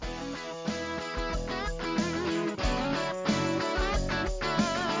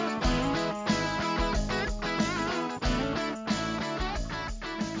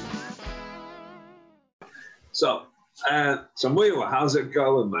So Muyiwa, how's it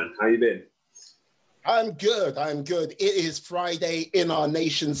going, man? How you been? I'm good. I'm good. It is Friday in our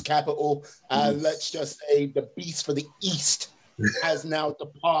nation's capital. Let's just say the beast for the East has now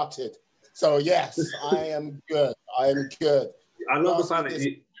departed. So, yes, I am good. I am good. I love the Last fact week, that this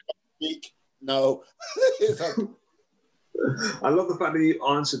you. week, no. It's like, I love the fact that you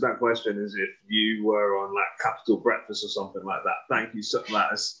answered that question as if you were on like Capital Breakfast or something like that. Thank you so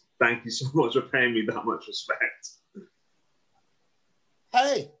much for paying me that much respect.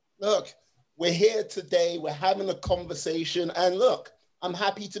 hey, look, we're here today. We're having a conversation. And look, I'm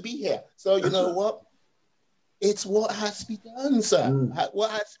happy to be here. So, you know what? It's what has to be done, sir.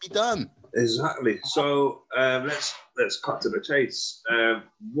 What has to be done? Exactly. So let's cut to the chase.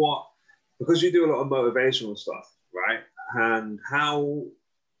 What because you do a lot of motivational stuff, right? And how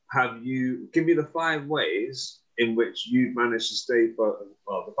have you give me the 5 ways in which you've managed to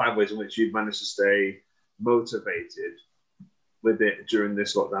the 5 ways in which you've managed to stay motivated with it during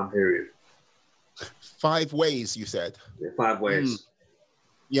this lockdown period? 5 ways, you said. Yeah, 5 ways.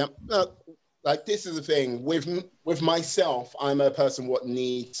 Yep. Like this is the thing with myself. I'm a person what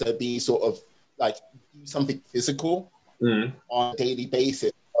needs to be sort of like do something physical on a daily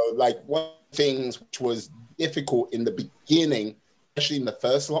basis. So, like one of the things which was difficult in the beginning, especially in the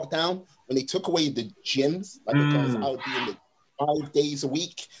first lockdown, when they took away the gyms, like because I would be in the 5 days a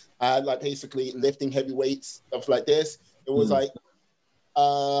week, like basically lifting heavy weights, stuff like this. It was like,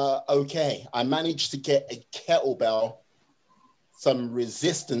 okay, I managed to get a kettlebell, some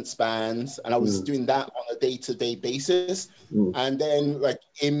resistance bands, and I was doing that on a day-to-day basis. And then like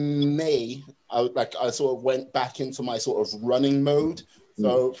in May, I sort of went back into my sort of running mode.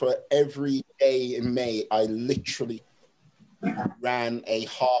 So for every day in May, I literally ran a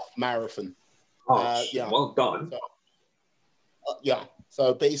half marathon. Well done. So, yeah.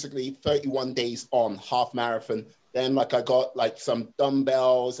 So basically 31 days on half marathon. Then like I got like some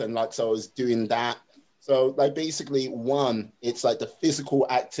dumbbells and like so I was doing that. So like basically it's like the physical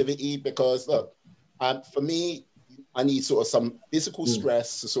activity because look, for me, I need sort of some physical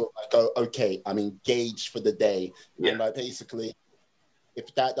stress to sort of like go, okay, I'm engaged for the day. And like basically,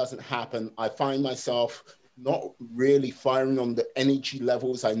 if that doesn't happen, I find myself not really firing on the energy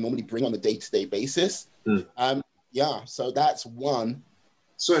levels I normally bring on a day-to-day basis. So that's one.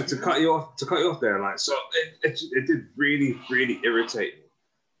 Sorry to cut you off there. Like, so it did really, really irritate me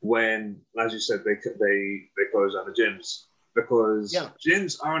when, as you said, they closed down the gyms because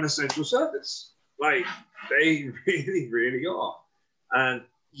gyms are an essential service. Like they really, really are. And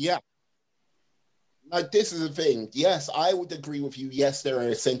like this is the thing. Yes, I would agree with you. Yes, they're an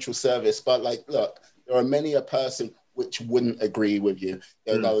essential service, but like, look, there are many a person which wouldn't agree with you.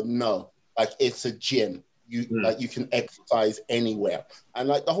 They'll go, no, like it's a gym. You can exercise anywhere. And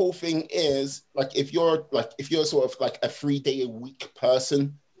like the whole thing is like if you're sort of like a 3-day-a-week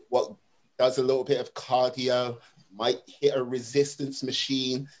person, what does a little bit of cardio, might hit a resistance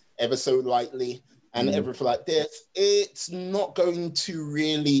machine ever so lightly and everything like this, it's not going to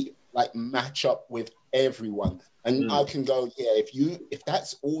really like match up with everyone. And I can go, if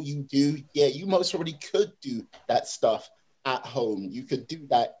that's all you do, you most probably could do that stuff at home. You could do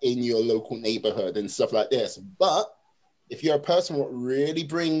that in your local neighborhood and stuff like this. But if you're a person what really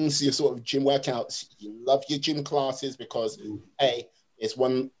brings your sort of gym workouts, you love your gym classes because it's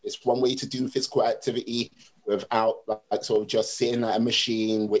one way to do physical activity without like sort of just sitting at a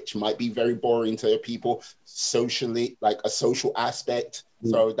machine, which might be very boring to people socially, like a social aspect.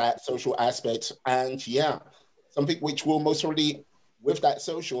 So that social aspect, and something which will most probably with that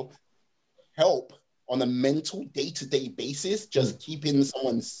social help on a mental day-to-day basis, just keeping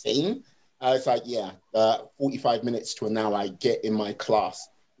someone sane. It's like, 45 minutes to an hour I get in my class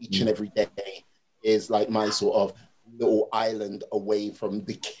each and every day is like my sort of little island away from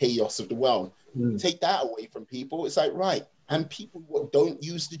the chaos of the world. Take that away from people, it's like, right. And people who don't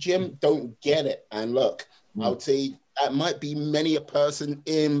use the gym don't get it. And look, I would say that might be many a person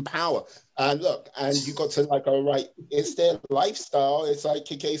in power. And look, and you got to like, all right, it's their lifestyle. It's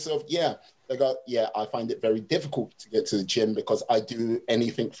like a case of, they go, I find it very difficult to get to the gym because I do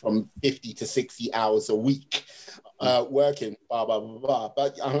anything from 50 to 60 hours a week working, blah, blah, blah, blah.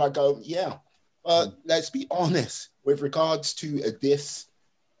 But I'm like, but let's be honest, with regards to this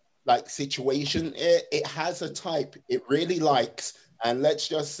like situation, it has a type it really likes. And let's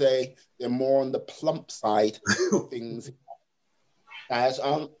just say they're more on the plump side of things. As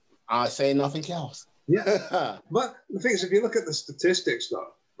I say nothing else. But the thing is, if you look at the statistics, though,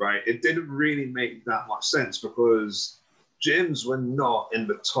 right, it didn't really make that much sense because gyms were not in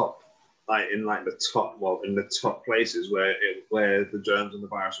the top, in the top places where the germs and the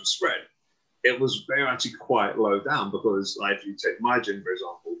virus were spread. it was very actually quite low down because, like, if you take my gym, for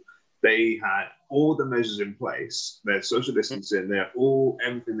example, they had all the measures in place. They had social distancing, they had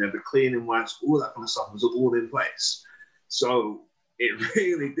everything, they had the cleaning wipes, all that kind of stuff was all in place. So it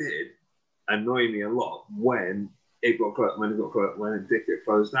really did annoy me a lot when it did get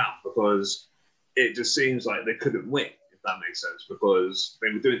closed down, because it just seems like they couldn't win, if that makes sense, because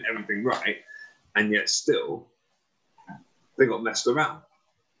they were doing everything right, and yet still they got messed around.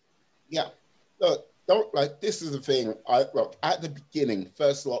 Yeah. Look, this is the thing. Look, at the beginning,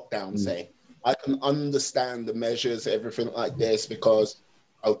 first lockdown, say, I can understand the measures, everything like this, because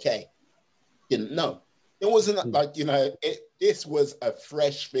okay, didn't know. It wasn't like, this was a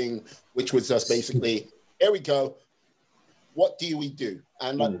fresh thing, which was just basically, here we go. What do we do?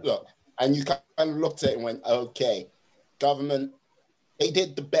 And look, and you kind of looked at it and went, okay, government, they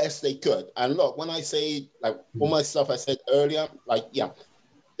did the best they could. And look, when I say, like, all my stuff I said earlier, like, yeah,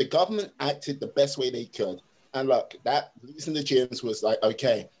 the government acted the best way they could. And look, that losing the gyms was like,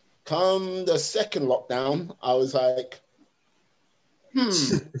 okay. Come the second lockdown, I was like,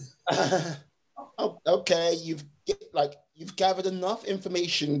 okay, you've gathered enough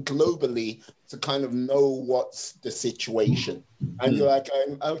information globally to kind of know what's the situation. And you're like,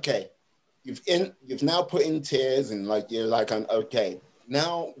 okay, you've now put in tiers, and like you're like, okay,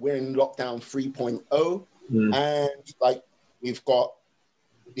 now we're in lockdown 3.0, and like we've got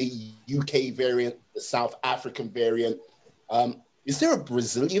the UK variant, the South African variant. Is there a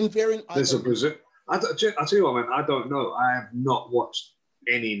Brazilian variant? There's a Brazil. I'll tell you what, man. I don't know. I have not watched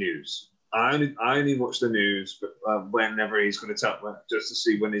any news. I only watch the news whenever he's going to tell, just to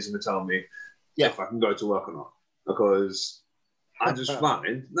see when he's going to tell me if I can go to work or not. Because I just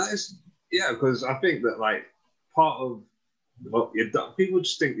find that is, because I think that, like, part of people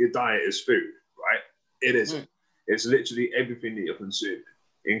just think your diet is food, right? It isn't. It's literally everything that you're consuming,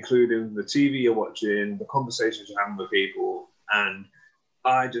 including the TV you're watching, the conversations you're having with people. And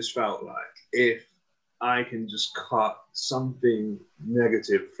I just felt like if I can just cut something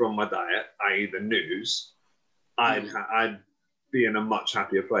negative from my diet, i.e. the news, I'd be in a much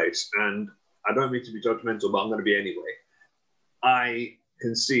happier place. And I don't mean to be judgmental, but I'm going to be anyway. I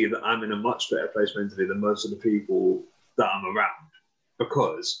can see that I'm in a much better place mentally than most of the people that I'm around,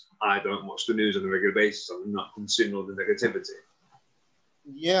 because I don't watch the news on a regular basis. I'm not consuming all the negativity.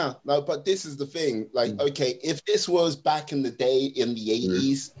 Yeah, no, but this is the thing. Like, okay, if this was back in the day in the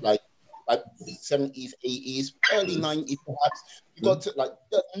 80s, like 70s, 80s, early 90s, perhaps, you got to, like,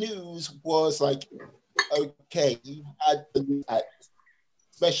 the news was like, okay, you had the news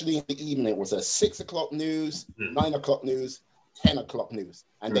especially in the evening, it was a 6 o'clock news, 9 o'clock news, 10 o'clock news,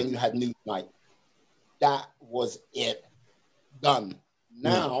 and then you had news night. That was it. Done.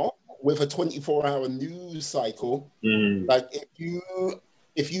 Now, with a 24-hour news cycle, like,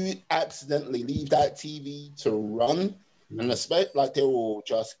 if you accidentally leave that TV to run, and expect, like, they will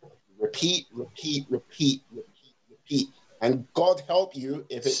just repeat, and God help you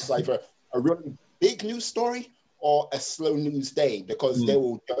if it's like a really big news story or a slow news day, because they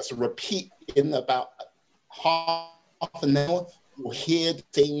will just repeat in about half an hour. You'll hear the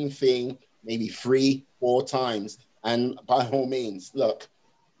same thing maybe 3-4 times. And by all means, look,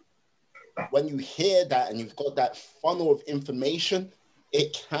 when you hear that and you've got that funnel of information,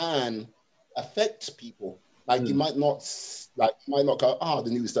 it can affect people. Like, you might not go, the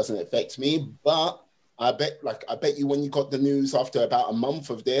news doesn't affect me, but I bet you when you got the news after about a month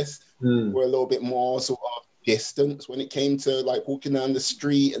of this, you were a little bit more sort of distant when it came to, like, walking down the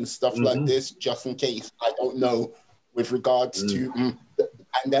street and stuff like this, just in case. I don't know, with regards to the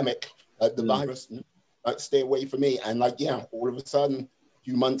pandemic, the virus, like, stay away from me. And like, all of a sudden, a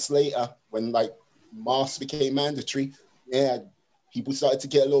few months later, when like masks became mandatory, people started to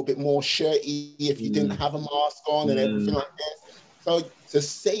get a little bit more shirty if you didn't have a mask on and everything like this. So to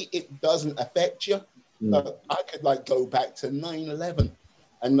say it doesn't affect you, I could like go back to 9/11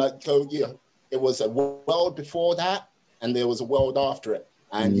 and like go, there was a world before that and there was a world after it.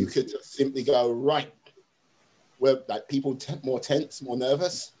 And you could just simply go, right, where like people more tense, more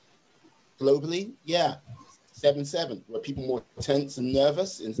nervous globally, 7/7, were people more tense and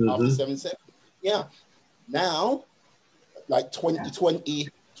nervous after 7/7? Yeah. Now, like 2020,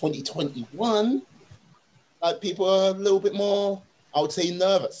 2021, like people are a little bit more, I would say,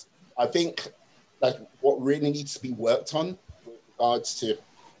 nervous. I think like what really needs to be worked on with regards to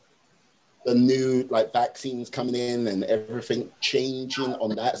the new like vaccines coming in and everything changing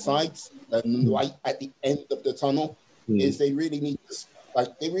on that side, and light at the end of the tunnel, is they really need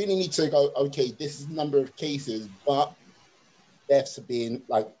to go, okay, this is the number of cases, but deaths have been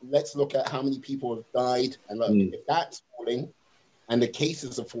like, let's look at how many people have died, and look, if that's falling and the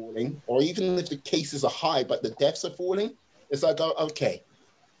cases are falling, or even if the cases are high but the deaths are falling, it's like, oh, okay,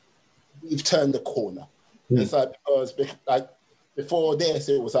 we've turned the corner. It's like, because like before this,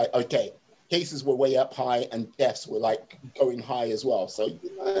 it was like, okay, cases were way up high and deaths were like going high as well. So,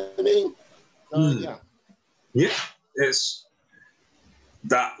 you know what I mean? Yeah. Yeah,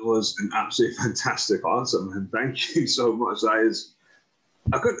 that was an absolutely fantastic answer, man. Thank you so much. That is,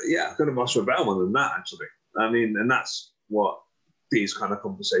 I couldn't much for a better one than that, actually. I mean, and that's what these kind of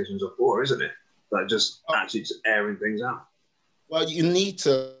conversations are for, isn't it? Like just actually just airing things out. Well, you need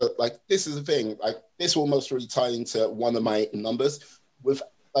to, like, this is the thing, like, this will most really tie into one of my numbers with,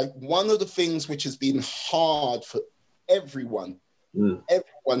 like, one of the things which has been hard for everyone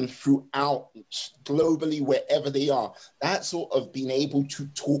throughout globally, wherever they are, that sort of being able to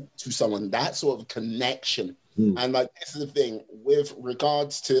talk to someone, that sort of connection. And like, this is the thing with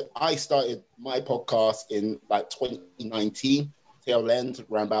regards to, I started my podcast in like 2019, tail end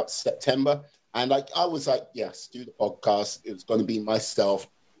around about September. And like, I was like, yes, do the podcast. It was going to be myself,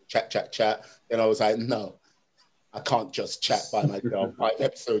 chat. Then I was like, no, I can't just chat by myself. 5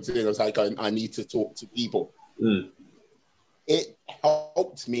 episodes in, I was like, I need to talk to people. It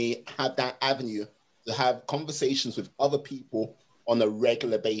helped me have that avenue to have conversations with other people on a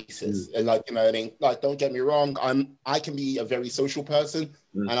regular basis. And like, you know what I mean? Like, don't get me wrong, I can be a very social person,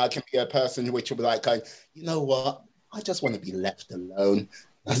 and I can be a person which will be like, going, you know what? I just want to be left alone.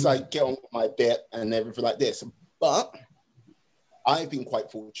 As I get on with my bit and everything like this. But I've been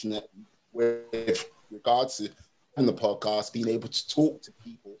quite fortunate with regards to on the podcast, being able to talk to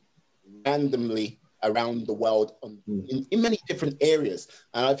people randomly around the world in many different areas.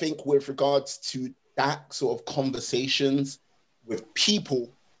 And I think with regards to that sort of conversations with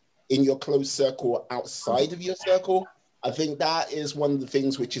people in your close circle or outside of your circle, I think that is one of the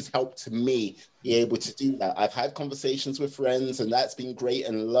things which has helped me be able to do that. I've had conversations with friends, and that's been great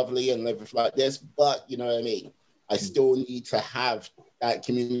and lovely and everything like this. But you know what I mean? I still need to have that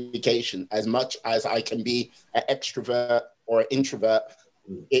communication. As much as I can be an extrovert or an introvert,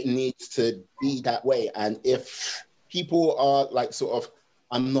 it needs to be that way. And if people are like sort of,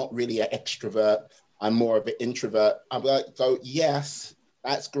 I'm not really an extrovert, I'm more of an introvert, I'm like, so yes,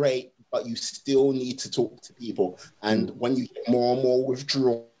 that's great, but you still need to talk to people. And when you get more and more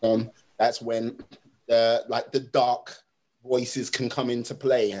withdrawn, that's when the dark voices can come into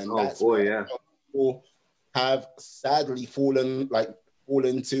play. And people have sadly fallen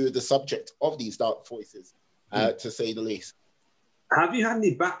to the subject of these dark voices, to say the least. Have you had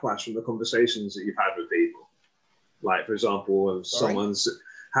any backlash from the conversations that you've had with people? Like, for example,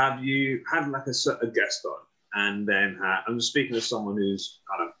 have you had like a guest on, and then I'm just speaking to someone who's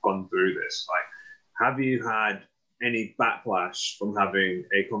kind of gone through this. Like, have you had any backlash from having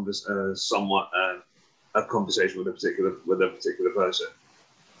a conversation with a particular person?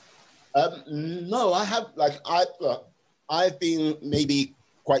 No, I have. Like, I've been maybe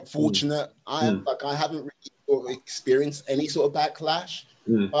quite fortunate. I haven't really sort of experienced any sort of backlash.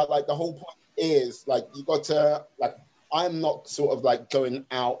 But like, the whole point is like, you got to like. I'm not sort of like going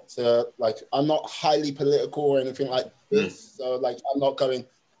out to like, I'm not highly political or anything like this. So like, I'm not going,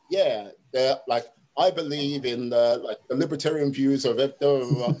 like, I believe in the libertarian views of it.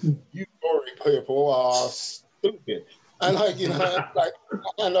 You Tory people are stupid. And like, you know, like,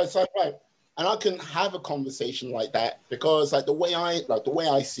 and it's like, right. And I can have a conversation like that because like the way I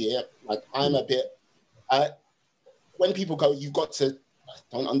see it, like I'm a bit, when people go, you've got to, I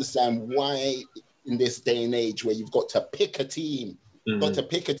don't understand why in this day and age where you've got to pick a team,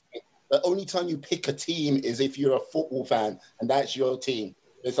 the only time you pick a team is if you're a football fan and that's your team.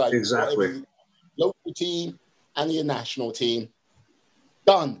 It's like, exactly, local team and your national team,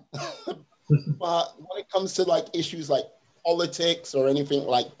 done. But when it comes to like issues like politics or anything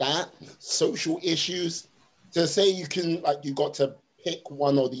like that, social issues, to say you can like, you got to pick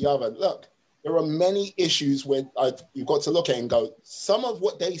one or the other. Look, there are many issues where you've got to look at and go, some of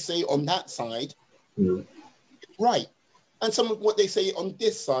what they say on that side is right, and some of what they say on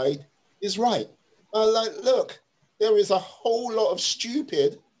this side is right. Like, look, there is a whole lot of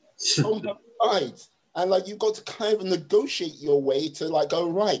stupid on both sides, and like, you've got to kind of negotiate your way to like go,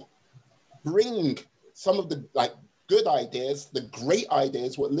 right, bring some of the like good ideas, the great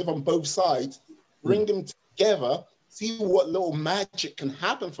ideas, what live on both sides, bring them together, see what little magic can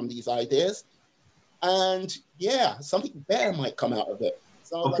happen from these ideas, and yeah, something better might come out of it.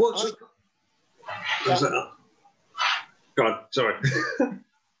 So like, God, sorry.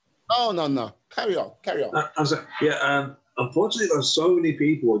 Oh no. Carry on. Unfortunately, there's so many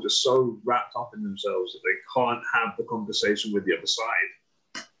people who are just so wrapped up in themselves that they can't have the conversation with the other side.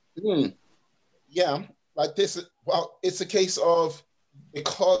 Yeah. like this. Well, it's a case of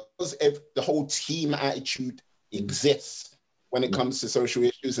because if the whole team attitude exists when it comes to social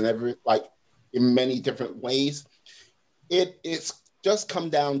issues and in many different ways, it's just come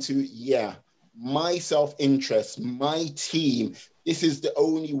down to my self-interest, my team. This is the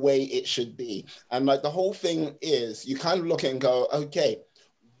only way it should be. And like the whole thing is, you kind of look at it and go, okay,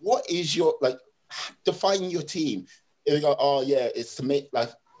 what is your define your team? And you go, oh yeah, it's to make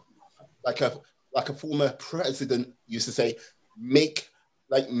like a like a former president used to say, make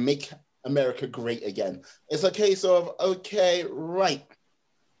make America great again. It's a case of okay, right,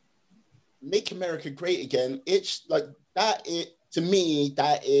 make America great again. It's like that. It to me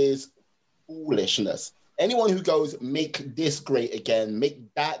that is foolishness. Anyone who goes make this great again,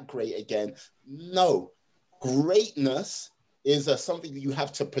 make that great again. No, greatness is something that you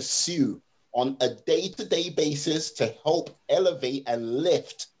have to pursue on a day-to-day basis to help elevate and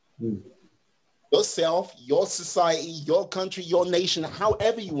lift yourself, your society, your country, your nation,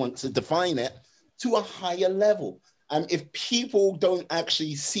 however you want to define it, to a higher level. And if people don't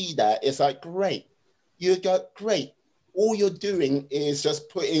actually see that, it's like, great, you go, great. All you're doing is just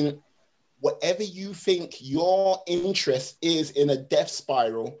putting whatever you think your interest is in a death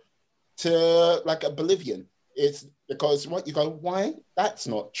spiral to like oblivion. It's because what you go, why? That's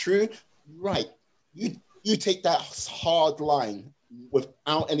not true. Right. You take that hard line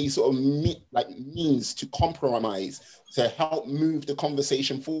without any sort of means to compromise to help move the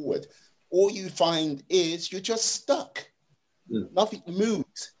conversation forward. All you find is you're just stuck. Nothing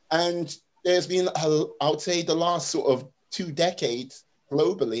moves. And there's been, I would say, the last sort of 2 decades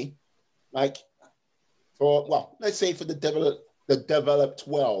globally, like let's say for the developed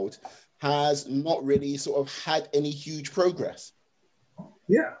world, has not really sort of had any huge progress.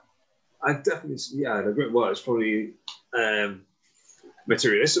 Yeah, I definitely, I'd agree. Well, it's probably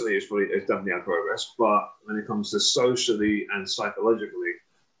materialistically, it's definitely had progress, but when it comes to socially and psychologically,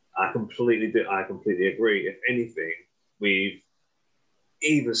 I completely agree. If anything, we've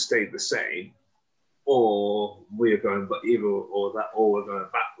either stayed the same, or we are going, but or we're going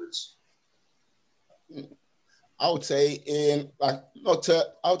backwards. I would say I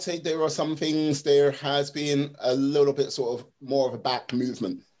would say there are some things there has been a little bit sort of more of a back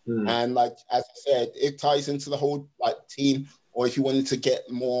movement. And like as I said, it ties into the whole like team, or if you wanted to get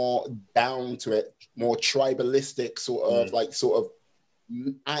more down to it, more tribalistic sort of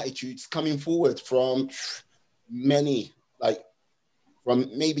attitudes coming forward from many, like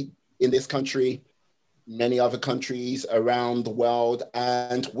from maybe in this country, many other countries around the world.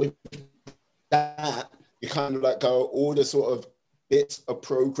 And with that, you kind of like go, all the sort of bits of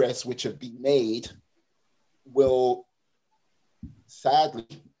progress which have been made will sadly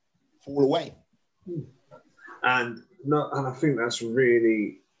fall away. And I think that's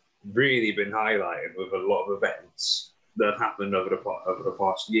really, really been highlighted with a lot of events that have happened over the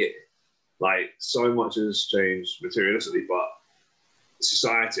past year. Like, so much has changed materialistically, but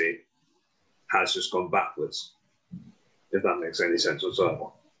society has just gone backwards, if that makes any sense whatsoever.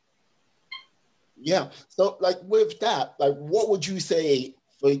 Yeah. So, like, with that, like, what would you say,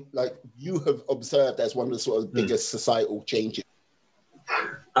 you have observed as one of the sort of biggest societal changes?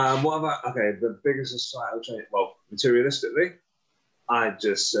 The biggest societal change? Well, materialistically, I'd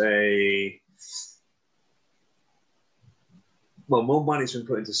just say, well, more money's been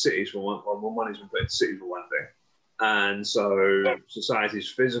put into cities for one. Well, more money's been put into cities for one thing, and so society's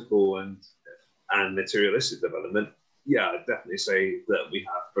physical and materialistic development. Yeah, I'd definitely say that we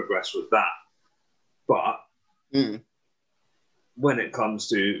have progressed with that. But when it comes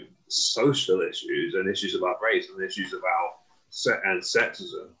to social issues and issues about race and issues about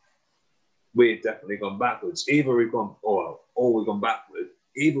sexism, we've definitely gone backwards. Either we've gone, or we've gone backward.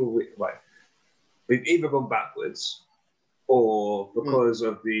 We've either gone backwards, or because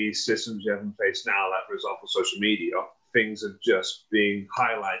of the systems we have in place now, like for example, social media, things are just being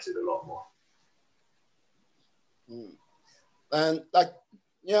highlighted a lot more. And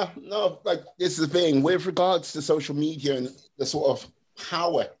this is the thing with regards to social media and the sort of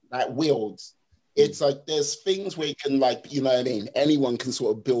power that wields. It's like there's things where you can, like, you know what I mean, anyone can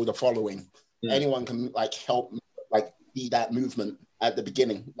sort of build a following. Anyone can like help like be that movement at the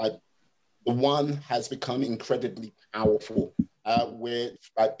beginning. Like the one has become incredibly powerful. Where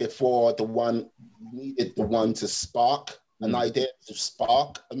like before the one needed the one to spark an idea, to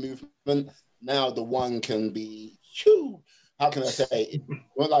spark a movement. Now the one can be how can I say?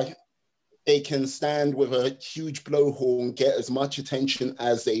 Well, like they can stand with a huge blowhorn, get as much attention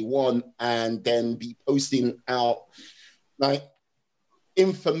as they want, and then be posting out like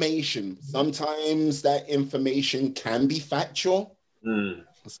information. Sometimes that information can be factual.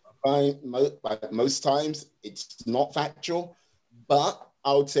 Like most times, it's not factual, but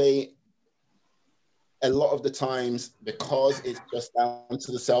I would say a lot of the times, because it's just down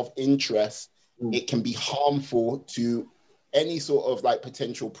to the self-interest, Mm. it can be harmful to any sort of like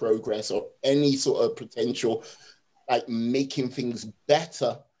potential progress or any sort of potential like making things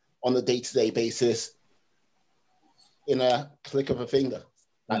better on a day-to-day basis in a click of a finger.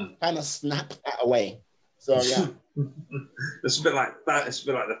 Like kind of snap that away. So yeah. It's a bit like that. It's a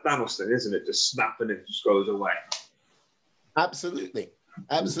bit like the Thanos thing, isn't it? Just snap and it just goes away. Absolutely.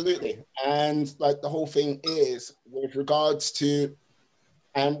 Absolutely. And like the whole thing is with regards to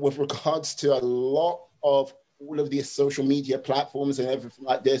a lot of all of these social media platforms and everything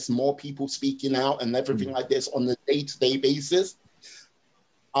like this, more people speaking out and everything like this on a day-to-day basis,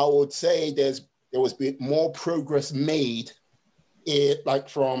 I would say there was more progress made like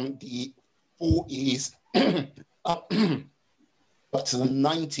from the 40s up to the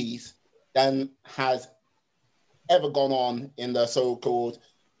 90s than has ever gone on in the so-called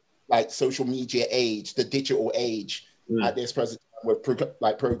like social media age, the digital age at this present time with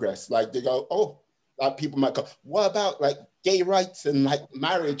progress. Like they go, oh, like people might go, what about like gay rights and like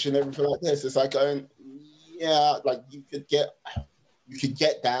marriage and everything like this? It's like going, yeah, like you could get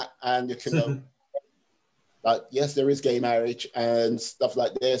that, and you can go, like, yes, there is gay marriage and stuff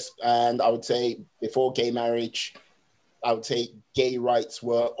like this. And I would say before gay marriage, I would say gay rights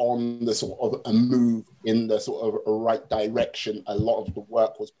were on the sort of a move in the sort of a right direction. A lot of the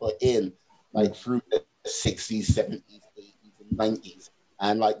work was put in, like through the 60s, 70s, 80s, and 90s.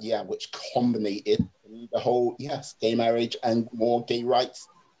 And like, yeah, which culminated in the whole, yes, gay marriage and more gay rights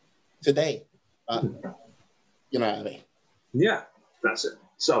today. You know what I mean? Yeah, that's it.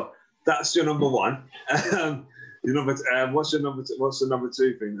 So that's your number one. Your number. What's your number? What's the number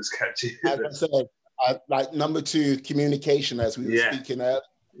two thing that's kept you? As I said, like number two, communication, as we were speaking earlier.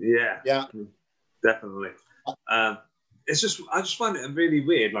 Yeah, definitely. It's just I just find it really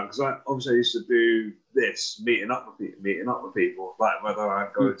weird, like because I obviously used to do this meeting up with people, like whether I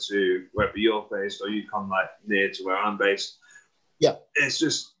go to wherever you're based or you come like near to where I'm based. Yeah, it's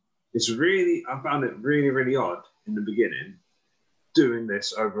really I found it really odd in the beginning doing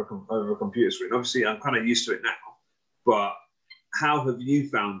this over a computer screen. Obviously, I'm kind of used to it now, but how have you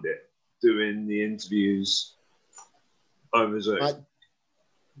found it doing the interviews over Zoom?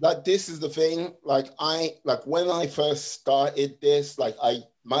 Like this is the thing. Like when I first started this,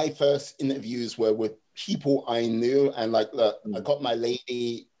 my first interviews were with people I knew, and like look, I got my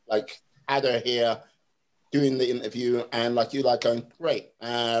lady, like had her here doing the interview, and like you like going great.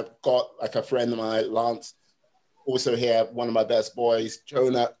 Got like a friend of mine, Lance, also here, one of my best boys,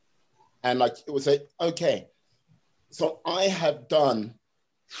 Jonah, and like it was like okay. So I have done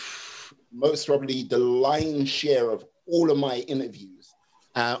most probably the lion's share of all of my interviews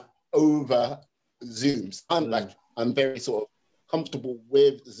over Zooms. I'm very sort of comfortable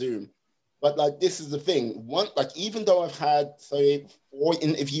with Zoom. But like this is the thing. Even though I've had say 4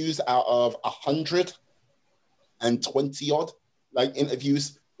 interviews out of 120 odd like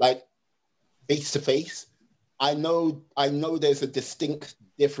interviews like face to face, I know there's a distinct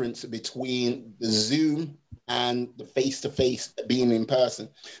difference between the Zoom and the face to face being in person,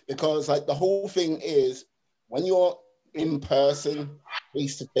 because like the whole thing is when you're in person,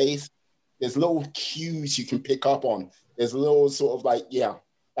 face to face, there's little cues you can pick up on. There's a little sort of like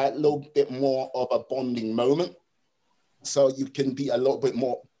that little bit more of a bonding moment, so you can be a little bit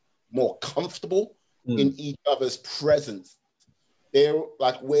more comfortable in each other's presence. They're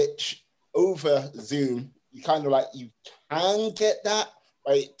like which over Zoom you kind of like you can get that,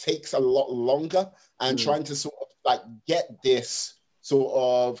 but it takes a lot longer. And trying to sort of like get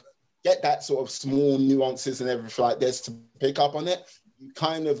that sort of small nuances and everything like this to pick up on it, you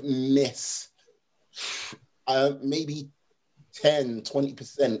kind of miss maybe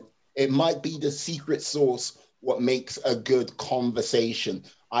 10-20%. It might be the secret sauce what makes a good conversation.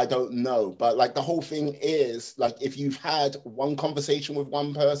 I don't know. But like the whole thing is like if you've had one conversation with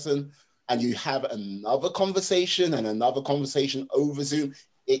one person and you have another conversation and another conversation over Zoom,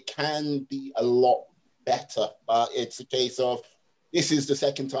 it can be a lot better. But it's a case of this is the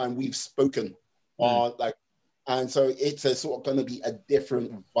second time we've spoken on and so it's a sort of going to be a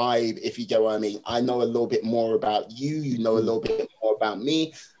different vibe, if you get what I mean. I know a little bit more about you, you know a little bit more about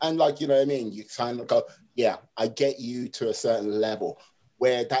me. And like, you know what I mean? You kind of go, yeah, I get you to a certain level,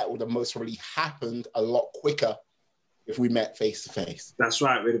 where that would have most probably happened a lot quicker if we met face to face. That's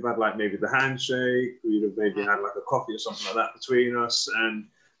right. We'd have had like maybe the handshake. We'd have maybe had like a coffee or something like that between us, and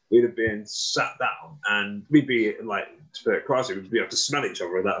we'd have been sat down, and we'd be like, to put it crossly, we'd be able to smell each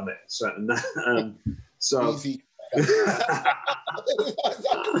other. That so Easy.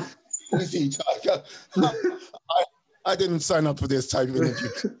 Easy, Tiger. I didn't sign up for this type of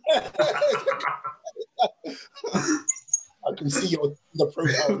interview. I can see the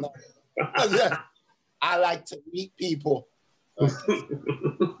profile now. I like to meet people.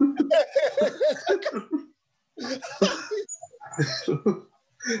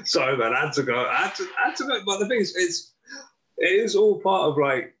 Sorry, man. I had to go. I had to go. But the thing is, it is all part of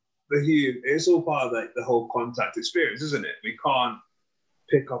like it's all part of like the whole contact experience, isn't it? We can't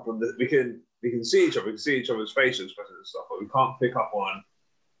pick up on we can see each other, we can see each other's facial expressions and stuff, but we can't pick up on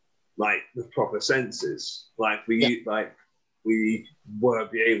like the proper senses, like we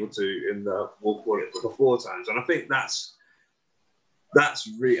won't be able to in the, we'll call it, the before times. And I think that's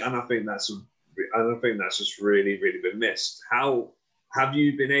really, and I think that's just really been missed. How have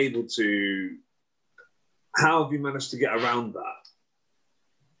you been able to? How have you managed to get around that?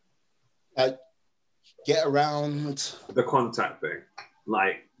 Get around the contact thing,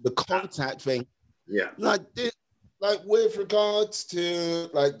 like the contact thing. Yeah. Like with regards to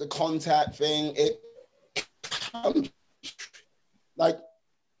like the contact thing, it comes like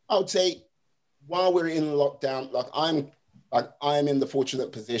I would say while we're in lockdown, like I'm in the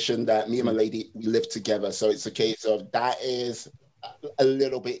fortunate position that me and my lady, we live together, so it's a case of that is a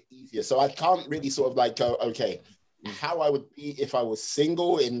little bit easier. So I can't really sort of like go, okay, how I would be if I was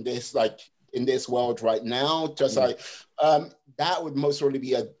single in this world right now, just like that would most probably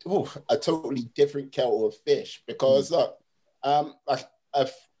be a totally different kettle of fish, because look, like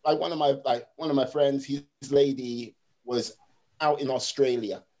one of my friends, his lady was out in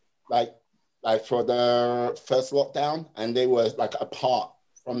Australia, like for the first lockdown, and they were like apart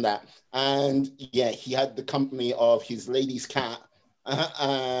from that, and yeah, he had the company of his lady's cat,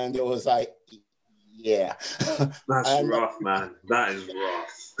 and it was like, yeah, that's rough, man. That is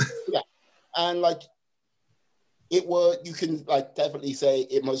rough. Yeah, and like you can like definitely say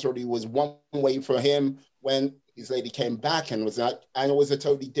it most probably was one way for him when his lady came back, and it was a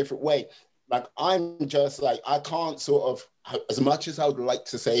totally different way. Like I'm just like, I can't sort of, as much as I would like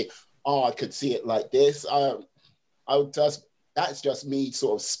to say, oh, I could see it like this, that's just me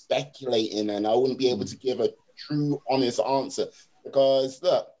sort of speculating, and I wouldn't be able to give a true, honest answer, because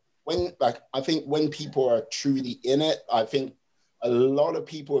look, I think when people are truly in it, I think a lot of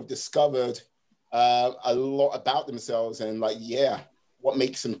people have discovered a lot about themselves, and like, yeah, what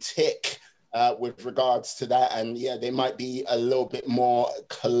makes them tick with regards to that, and yeah, they might be a little bit more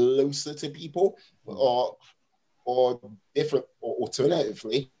closer to people, or different, or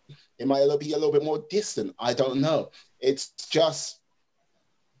alternatively, it might be a little bit more distant. I don't know. It's just,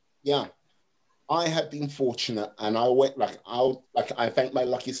 yeah. I have been fortunate, and I thank my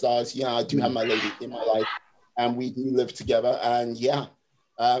lucky stars. Yeah, I do have my lady in my life, and we do live together. And yeah,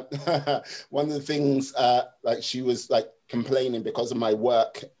 one of the things, like she was like complaining because of my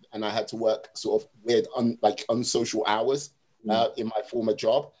work, and I had to work sort of weird, unsocial hours in my former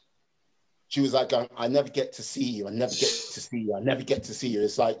job. She was like, I never get to see you. I never get to see you. I never get to see you.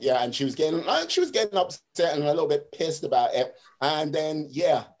 It's like, yeah. And she was getting upset and a little bit pissed about it. And then,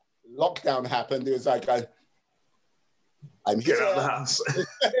 yeah, lockdown happened. It was like, I'm here. Get out of the house.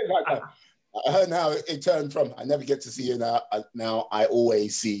 Now it turned from, I never get to see you, now I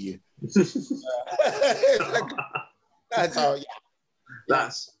always see you. That's how, yeah.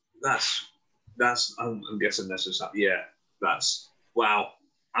 That's I'm guessing that's just, yeah, that's, wow.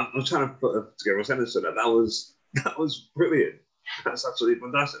 I'm trying to put together a sentence to that. That was brilliant. That's absolutely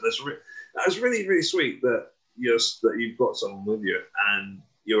fantastic. That's really sweet that you've got someone with you and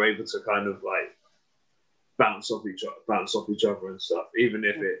you're able to kind of like bounce off each other and stuff, even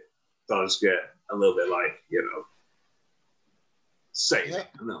if it does get a little bit like, samey a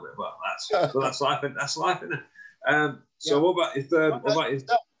little bit. But that's life. That's life, isn't it? So what about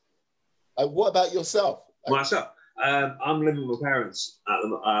what about yourself? Myself. I'm living with my parents at the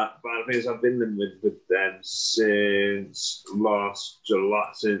moment, but the thing is, I've been living with them since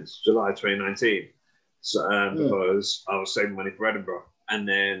July 2019. So because I was saving money for Edinburgh, and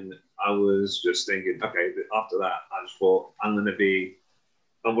then I was just thinking, okay, after that, I just thought I want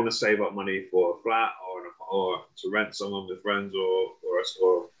to save up money for a flat or to rent someone with friends or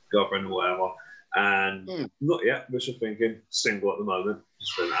girlfriend or whatever. And not yet, we're just thinking single at the moment,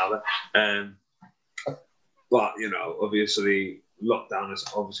 just putting it out there. But obviously lockdown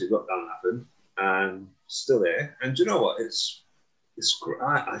happened, and still here. And do you know what? It's great.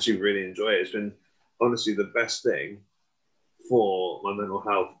 I actually really enjoy it. It's been honestly the best thing for my mental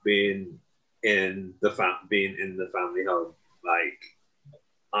health being in the family home.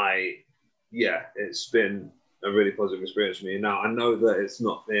 It's been a really positive experience for me. Now I know that it's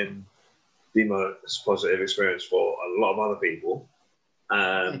not been the most positive experience for a lot of other people.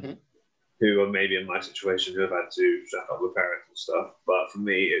 Mm-hmm. Who are maybe in my situation who have had to shut up with parents and stuff. But for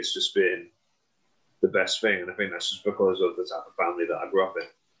me, it's just been the best thing. And I think that's just because of the type of family that I grew up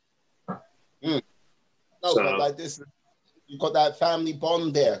in. Mm. No, So, but like this, you've got that family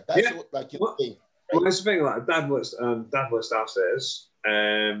bond there. That's yeah. what, like, Well, thing. well, that's the thing. Like, dad works downstairs.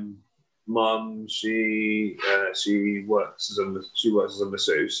 Mum, she works as a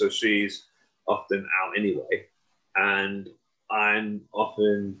masseuse, so she's often out anyway, and I'm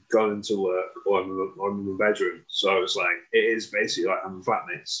often going to work or I'm in my bedroom. So it's like it is basically like I'm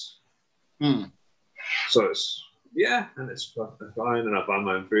flatmates. Mm. So it's and it's fine, and I buy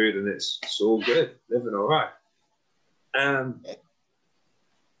my own food, and it's all good, living all right. Um,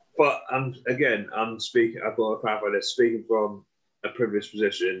 but I'm speaking. I've got to clarify this. Speaking from a privileged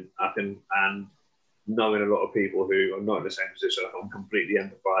position, and knowing a lot of people who are not in the same position, I can completely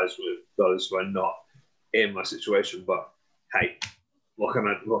empathise with those who are not in my situation. But hey, what can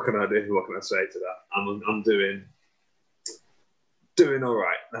I do? What can I say to that? I'm doing all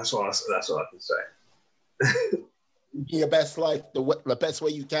right. That's what I can say. Your best life, the best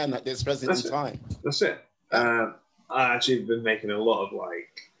way you can at this present in time. That's it. Yeah. I've actually making a lot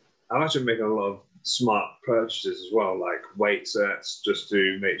of smart purchases as well, like weight sets, just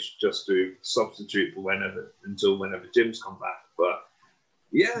to substitute for until whenever gyms come back. But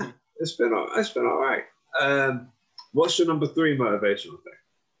yeah, it's been all right. What's your number 3 motivational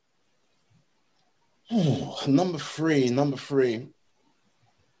thing? Ooh, number three.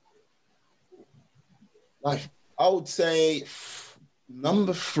 Like I would say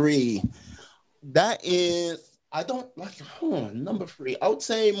number 3. That is, I don't like number 3. I would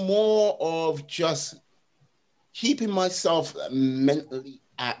say more of just keeping myself mentally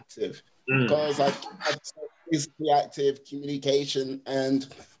active because like I'm physically active, communication, and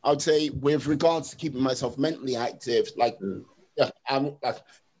I would say with regards to keeping myself mentally active, like yeah, I'm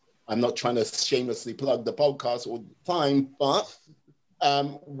not trying to shamelessly plug the podcast all the time, but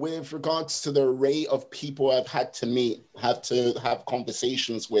with regards to the array of people I've had to meet, have to have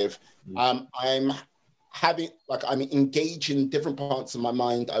conversations with, I'm I'm engaged in different parts of my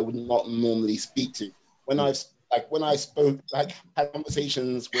mind I would not normally speak to. When I spoke, like had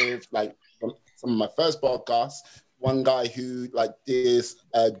conversations with like some of my first podcasts, one guy who like does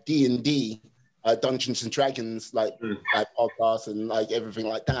D&D, Dungeons and Dragons, like podcasts and like everything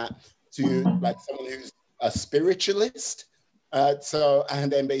like that, to like someone who's a spiritualist.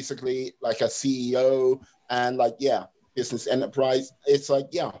 And then basically like a CEO and like, yeah, business enterprise. It's like,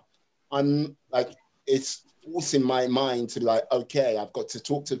 yeah, I'm like, it's forcing my mind to be like, okay, I've got to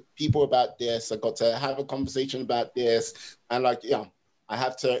talk to people about this. I've got to have a conversation about this. And like, yeah, I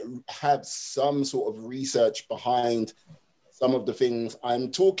have to have some sort of research behind some of the things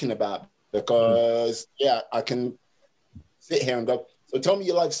I'm talking about because, yeah, I can sit here and go, so tell me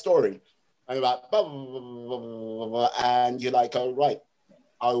your life story. And you're like, blah, blah, blah, blah, blah, and you're like, oh, right,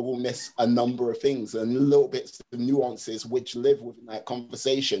 I will miss a number of things and little bits of nuances which live within that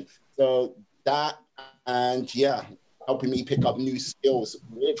conversation. So that, and yeah, helping me pick up new skills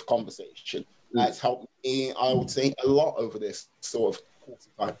with conversation. That's helped me, I would say, a lot over this sort of course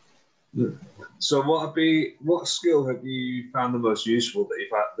of time. So what skill have you found the most useful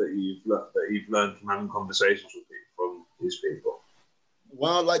that you've learned from having conversations with people, from these people?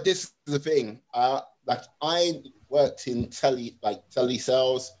 Well, like this is the thing. Like I worked in tele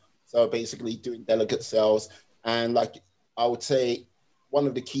sales, so basically doing delegate sales, and like I would say one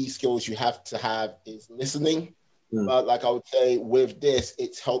of the key skills you have to have is listening. But like I would say with this,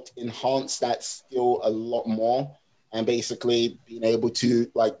 it's helped enhance that skill a lot more, and basically being able to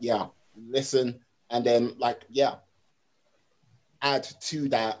like listen and then like add to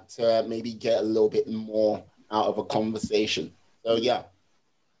that to maybe get a little bit more out of a conversation. So yeah.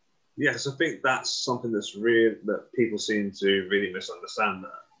 Yes, I think that's something that people seem to really misunderstand.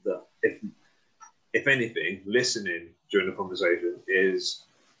 That if anything, listening during a conversation is,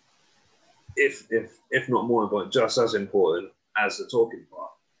 if not more important, just as important as the talking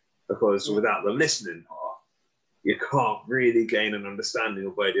part. Because without the listening part, you can't really gain an understanding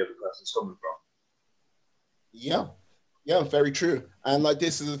of where the other person's coming from. Yeah, very true. And like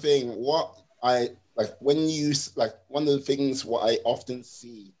this is the thing, what I like when you like one of the things what I often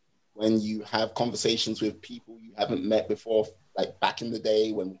see when you have conversations with people you haven't met before, like back in the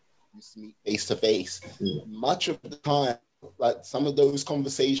day when we used to meet face to face, much of the time, like some of those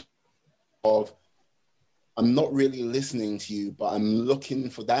conversations of I'm not really listening to you, but I'm looking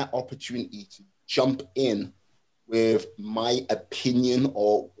for that opportunity to jump in with my opinion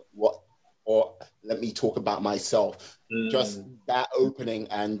or what or let me talk about myself. Just that opening,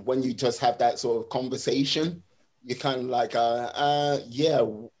 and when you just have that sort of conversation, you're kind of like, yeah,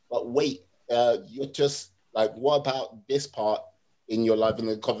 but wait, you're just like, what about this part in your life? And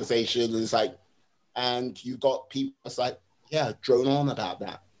the conversation is like, and you got people it's like, yeah, drone on about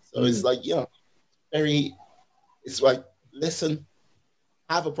that. So it's like, very, it's like, listen,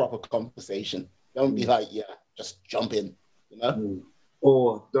 have a proper conversation. Don't be like, yeah, just jump in, you know?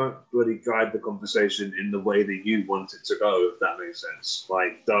 Or don't really guide the conversation in the way that you want it to go, if that makes sense.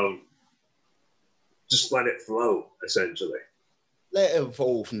 Like, don't just let it flow, essentially. Let it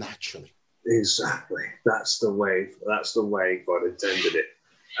evolve naturally. Exactly. That's the way. That's the way God intended it.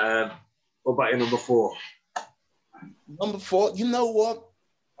 What about your number 4? Number 4, you know what?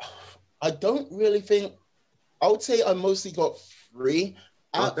 I don't really think, I would say I mostly got 3.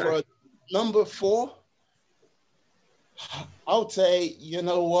 Okay. For number 4, I would say, you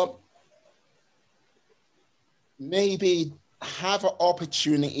know what? Maybe have an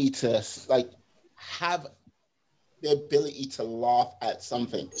opportunity to like have the ability to laugh at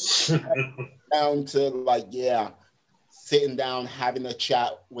something. Down to like, yeah, sitting down, having a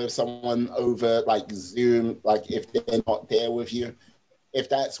chat with someone over like Zoom, like if they're not there with you, if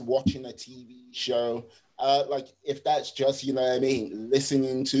that's watching a TV show, like if that's just, you know what I mean,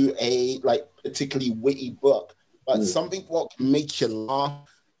 listening to a like particularly witty book, but something what can make you laugh,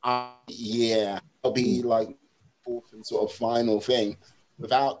 yeah, it'll be like fourth and sort of final thing.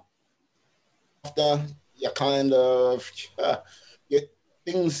 Without after, you kind of, your,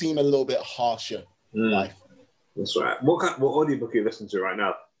 things seem a little bit harsher in life. That's right. What audiobook are you listening to right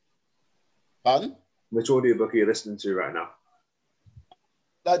now? Pardon? Which audiobook are you listening to right now?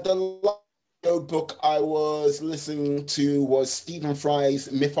 Like the last book I was listening to was Stephen Fry's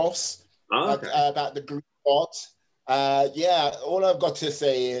Mythos, Okay. about the Greek gods. Yeah, all I've got to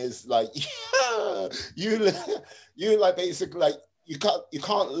say is like, yeah, you like basically like you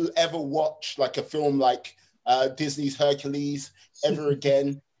can't ever watch like a film like Disney's Hercules ever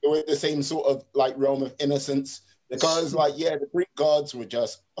again with the same sort of like realm of innocence because like yeah, the Greek gods were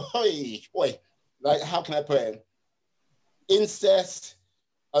just oi, like how can I put it? Incest,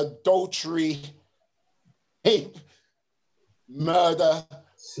 adultery, rape, murder,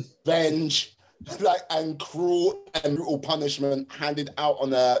 revenge, like and cruel and brutal punishment handed out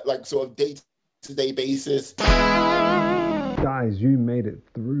on a like sort of day-to-day basis. Guys, you made it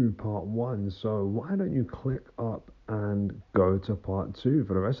through part 1, so why don't you click up and go to part 2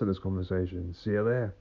 for the rest of this conversation? See you there.